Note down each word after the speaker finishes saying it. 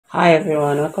Hi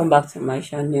everyone, welcome back to my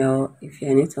channel. If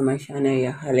you're new to my channel,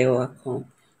 you're highly welcome.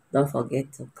 Don't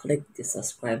forget to click the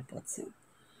subscribe button.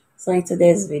 So in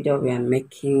today's video, we are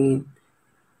making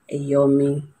a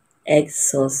yummy egg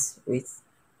sauce with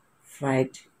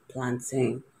fried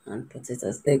plantain and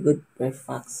potatoes. A good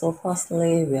breakfast. So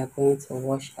firstly, we are going to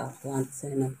wash our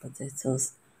plantain and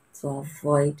potatoes to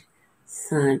avoid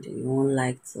sand. You won't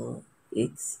like to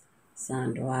eat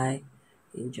sand while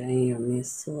enjoying your meal.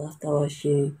 So after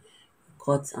washing,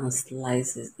 cut and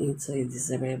slice it into a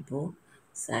desirable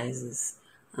sizes.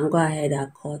 And go ahead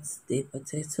and cut the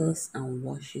potatoes and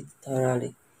wash it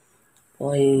thoroughly.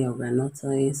 Pour in your groundnut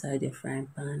oil inside the frying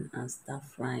pan and start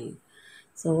frying.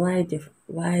 So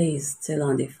while it's still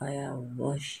on the fire,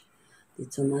 wash the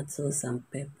tomatoes and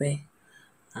pepper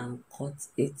and cut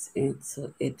it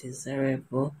into a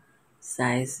desirable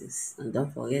sizes. And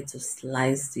don't forget to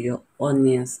slice your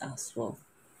onions as well.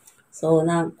 So we'll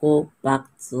now go back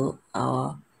to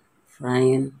our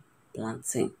frying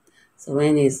plantain. So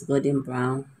when it's golden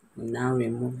brown, we now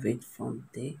remove it from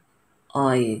the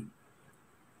oil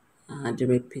and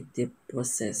repeat the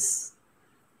process.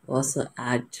 We also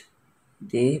add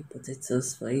the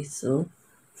potatoes for it to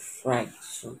fry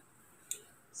too.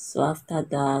 So after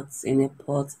that, in a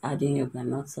pot, add in your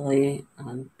groundnut oil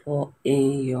and pour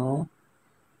in your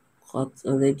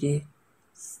already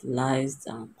sliced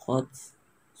and cut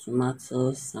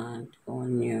tomatoes and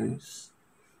onions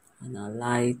and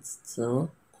allow it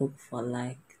to cook for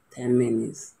like 10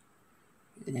 minutes.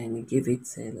 And then give it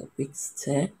a big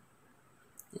stir.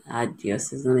 Add your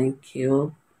seasoning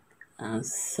cube and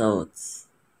salt.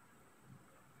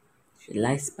 If you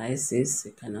like spices,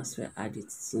 you can also add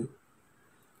it too.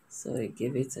 So you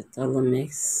give it a thorough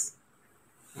mix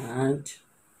and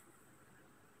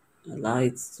allow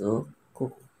it to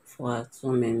cook for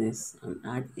 2 minutes and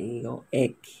add in your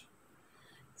egg.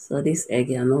 So this egg,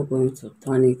 you're not going to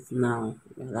turn it now.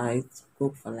 Allow it to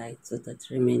cook for like 2 to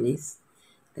 3 minutes.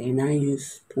 Then you now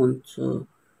use spoon to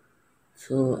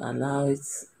allow it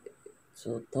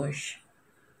to touch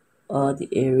all the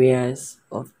areas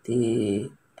of the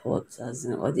pot, as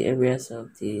in all the areas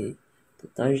of the to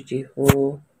touch the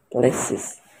whole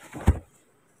places.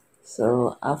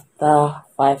 So after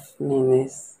 5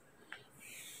 minutes,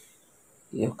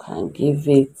 you can give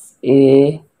it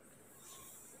a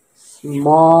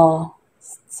small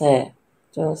stir.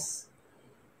 Just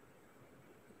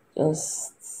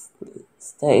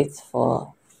stir it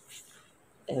for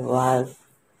a while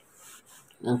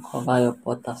and cover your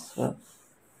pot as well.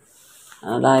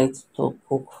 And allow it to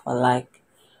cook for like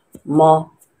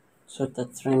more 2 to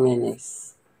 3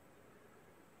 minutes.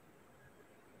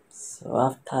 So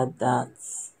after that,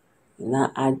 you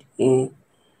now add in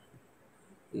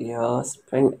your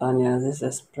spring onions. This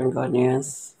is spring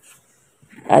onions.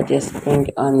 Add your spring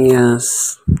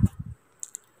onions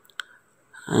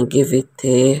and give it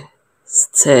a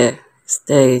stir.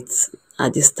 Stir it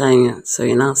at this time. So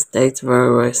you now stir it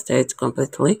very well. Stir it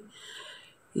completely.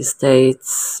 You stir it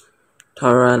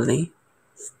thoroughly.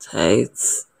 Stir it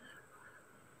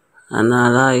and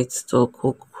allow it to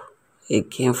cook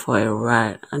again for a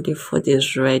while. And the food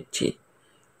is ready.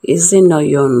 Is it not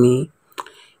yummy?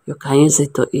 You can use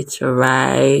it to eat your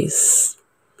rice,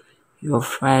 your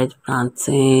fried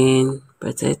plantain,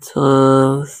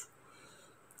 potatoes,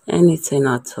 anything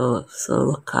at all. So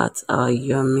look at our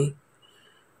yummy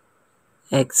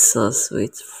egg sauce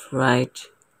with fried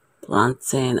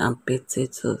plantain and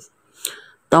potatoes.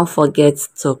 Don't forget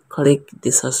to click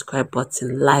the subscribe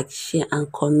button, like, share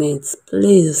and comment.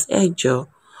 Please, Ejo,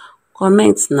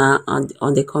 comment now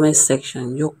on the comment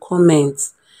section. Your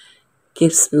comment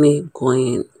keeps me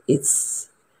going. It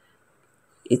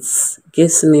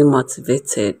gets me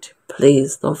motivated.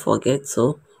 Please don't forget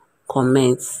to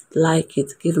comment, like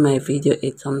it, give my video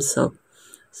a thumbs up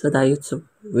so that YouTube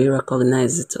will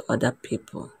recognize it to other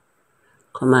people.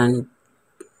 Come and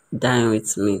dine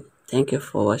with me. Thank you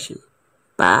for watching.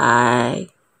 Bye.